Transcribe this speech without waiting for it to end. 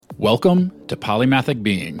Welcome to Polymathic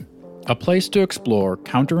Being, a place to explore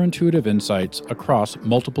counterintuitive insights across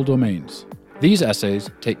multiple domains. These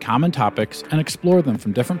essays take common topics and explore them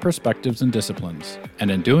from different perspectives and disciplines,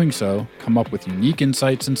 and in doing so, come up with unique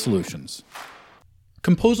insights and solutions.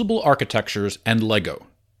 Composable architectures and Lego,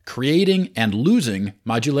 creating and losing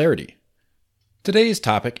modularity. Today's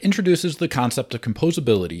topic introduces the concept of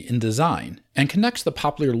composability in design and connects the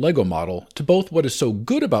popular Lego model to both what is so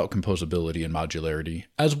good about composability and modularity,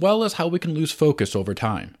 as well as how we can lose focus over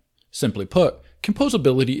time. Simply put,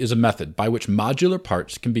 composability is a method by which modular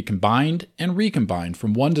parts can be combined and recombined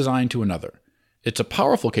from one design to another. It's a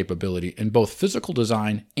powerful capability in both physical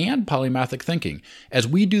design and polymathic thinking, as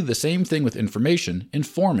we do the same thing with information in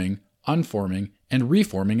forming, unforming, and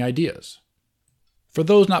reforming ideas. For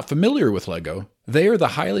those not familiar with Lego, they are the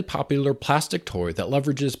highly popular plastic toy that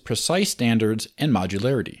leverages precise standards and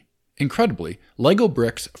modularity. Incredibly, Lego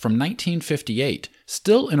bricks from 1958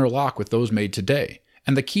 still interlock with those made today,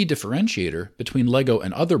 and the key differentiator between Lego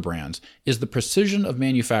and other brands is the precision of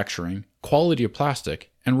manufacturing, quality of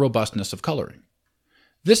plastic, and robustness of coloring.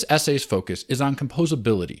 This essay's focus is on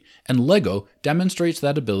composability, and Lego demonstrates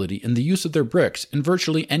that ability in the use of their bricks in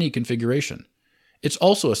virtually any configuration. It's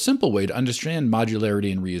also a simple way to understand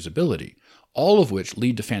modularity and reusability, all of which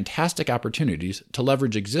lead to fantastic opportunities to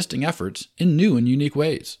leverage existing efforts in new and unique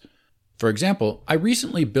ways. For example, I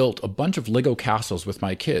recently built a bunch of Lego castles with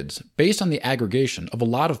my kids based on the aggregation of a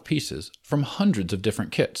lot of pieces from hundreds of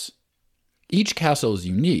different kits. Each castle is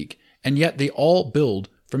unique, and yet they all build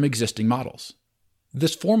from existing models.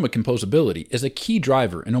 This form of composability is a key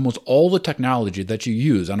driver in almost all the technology that you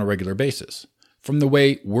use on a regular basis. From the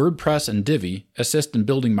way WordPress and Divi assist in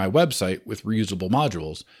building my website with reusable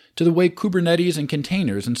modules, to the way Kubernetes and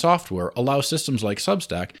containers and software allow systems like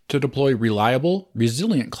Substack to deploy reliable,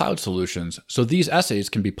 resilient cloud solutions so these essays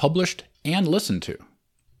can be published and listened to.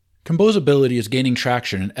 Composability is gaining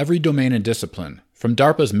traction in every domain and discipline, from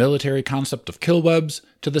DARPA's military concept of kill webs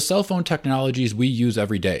to the cell phone technologies we use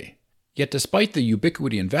every day. Yet despite the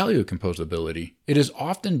ubiquity and value of composability, it is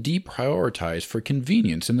often deprioritized for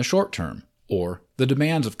convenience in the short term, or the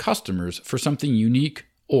demands of customers for something unique,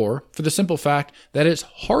 or for the simple fact that it's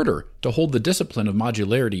harder to hold the discipline of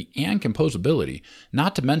modularity and composability,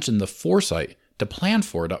 not to mention the foresight to plan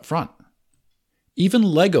for it up front. Even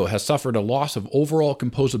Lego has suffered a loss of overall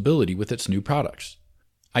composability with its new products.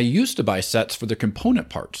 I used to buy sets for the component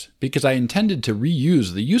parts because I intended to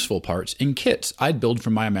reuse the useful parts in kits I'd build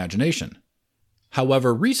from my imagination.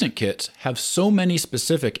 However, recent kits have so many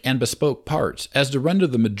specific and bespoke parts as to render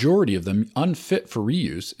the majority of them unfit for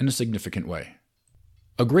reuse in a significant way.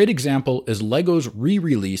 A great example is Lego's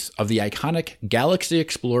re-release of the iconic Galaxy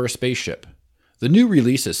Explorer spaceship. The new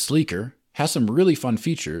release is sleeker, has some really fun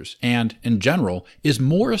features, and, in general, is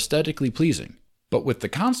more aesthetically pleasing, but with the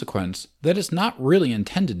consequence that it's not really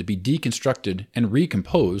intended to be deconstructed and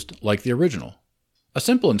recomposed like the original. A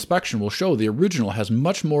simple inspection will show the original has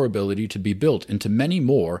much more ability to be built into many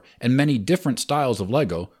more and many different styles of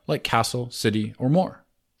Lego, like castle, city, or more.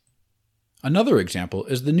 Another example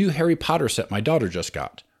is the new Harry Potter set my daughter just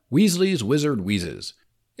got, Weasley's Wizard Wheezes.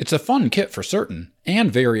 It's a fun kit for certain, and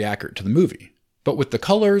very accurate to the movie. But with the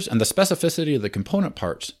colors and the specificity of the component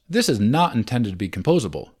parts, this is not intended to be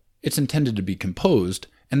composable. It's intended to be composed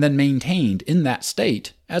and then maintained in that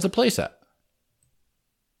state as a playset.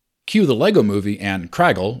 Cue the Lego Movie and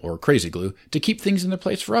Craggle, or Crazy Glue, to keep things in their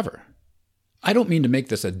place forever. I don't mean to make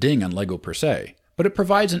this a ding on Lego per se, but it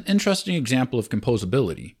provides an interesting example of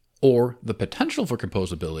composability, or the potential for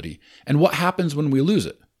composability, and what happens when we lose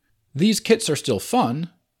it. These kits are still fun,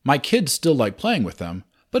 my kids still like playing with them,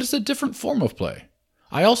 but it's a different form of play.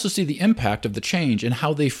 I also see the impact of the change in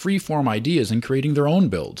how they freeform ideas in creating their own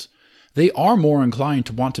builds. They are more inclined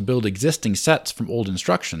to want to build existing sets from old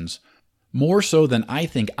instructions, more so than I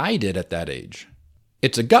think I did at that age.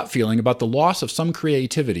 It's a gut feeling about the loss of some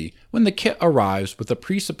creativity when the kit arrives with a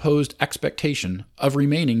presupposed expectation of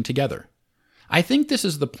remaining together. I think this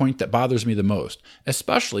is the point that bothers me the most,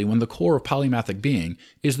 especially when the core of polymathic being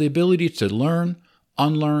is the ability to learn,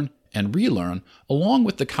 unlearn, and relearn, along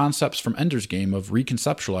with the concepts from Ender's Game of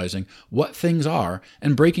reconceptualizing what things are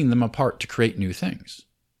and breaking them apart to create new things.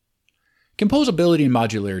 Composability and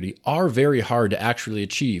modularity are very hard to actually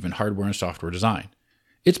achieve in hardware and software design.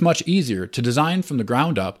 It's much easier to design from the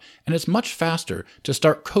ground up, and it's much faster to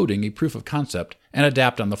start coding a proof of concept and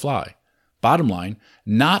adapt on the fly. Bottom line,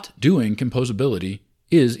 not doing composability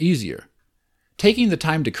is easier. Taking the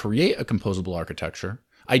time to create a composable architecture,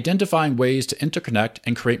 identifying ways to interconnect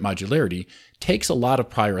and create modularity takes a lot of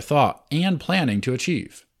prior thought and planning to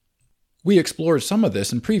achieve. We explored some of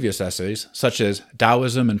this in previous essays, such as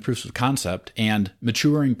Taoism and Proofs of Concept and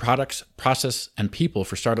Maturing Products, Process, and People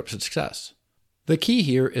for Startup Success. The key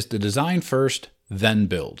here is to design first, then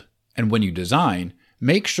build. And when you design,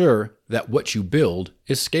 make sure that what you build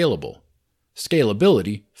is scalable.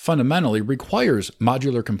 Scalability fundamentally requires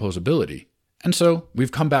modular composability, and so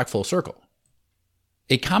we've come back full circle.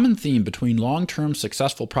 A common theme between long-term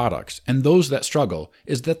successful products and those that struggle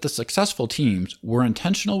is that the successful teams were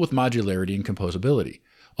intentional with modularity and composability.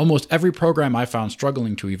 Almost every program I found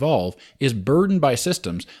struggling to evolve is burdened by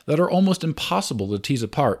systems that are almost impossible to tease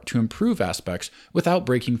apart to improve aspects without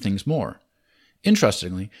breaking things more.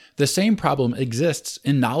 Interestingly, the same problem exists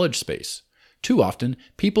in knowledge space. Too often,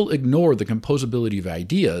 people ignore the composability of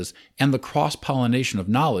ideas and the cross-pollination of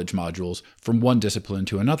knowledge modules from one discipline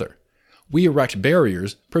to another. We erect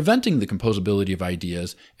barriers preventing the composability of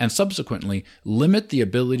ideas and subsequently limit the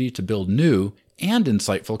ability to build new and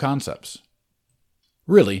insightful concepts.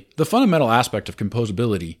 Really, the fundamental aspect of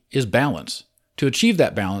composability is balance. To achieve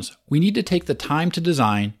that balance, we need to take the time to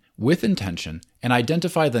design with intention and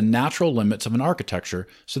identify the natural limits of an architecture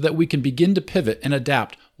so that we can begin to pivot and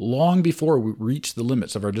adapt long before we reach the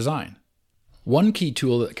limits of our design. One key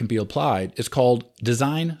tool that can be applied is called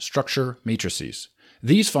design structure matrices.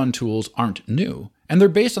 These fun tools aren't new, and they're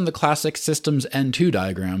based on the classic systems N2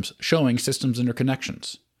 diagrams showing systems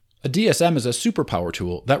interconnections. A DSM is a superpower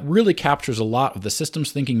tool that really captures a lot of the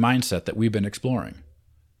systems thinking mindset that we've been exploring.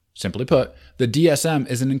 Simply put, the DSM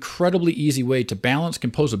is an incredibly easy way to balance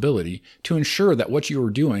composability to ensure that what you are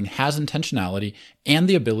doing has intentionality and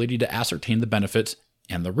the ability to ascertain the benefits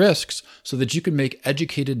and the risks so that you can make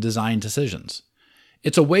educated design decisions.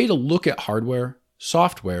 It's a way to look at hardware,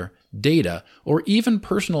 software, data, or even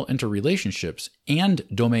personal interrelationships and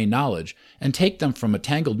domain knowledge and take them from a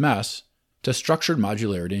tangled mess to structured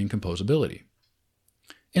modularity and composability.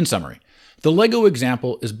 In summary, the Lego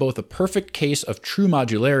example is both a perfect case of true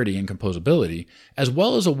modularity and composability, as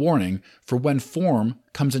well as a warning for when form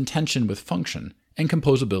comes in tension with function and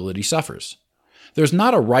composability suffers. There's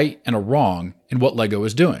not a right and a wrong in what Lego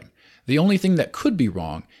is doing. The only thing that could be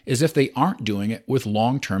wrong is if they aren't doing it with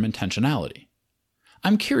long-term intentionality.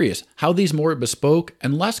 I'm curious how these more bespoke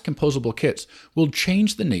and less composable kits will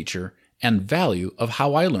change the nature and value of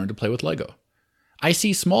how I learn to play with Lego. I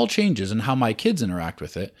see small changes in how my kids interact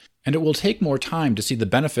with it, and it will take more time to see the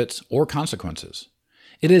benefits or consequences.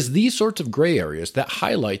 It is these sorts of gray areas that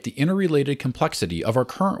highlight the interrelated complexity of our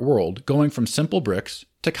current world going from simple bricks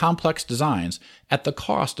to complex designs at the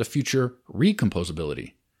cost of future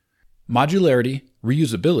recomposability. Modularity,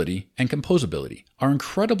 reusability, and composability are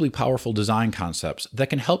incredibly powerful design concepts that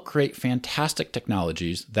can help create fantastic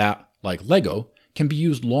technologies that, like Lego, can be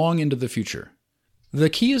used long into the future. The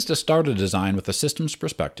key is to start a design with a systems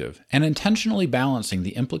perspective and intentionally balancing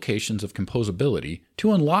the implications of composability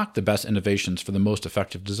to unlock the best innovations for the most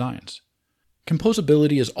effective designs.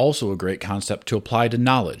 Composability is also a great concept to apply to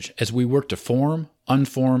knowledge as we work to form,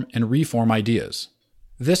 unform, and reform ideas.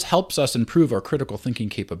 This helps us improve our critical thinking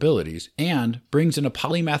capabilities and brings in a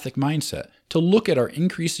polymathic mindset to look at our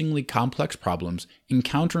increasingly complex problems in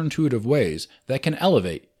counterintuitive ways that can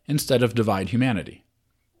elevate instead of divide humanity.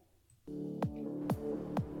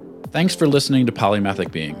 Thanks for listening to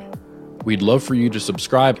Polymathic Being. We'd love for you to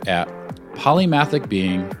subscribe at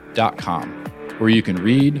polymathicbeing.com, where you can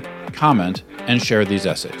read, comment, and share these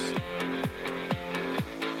essays.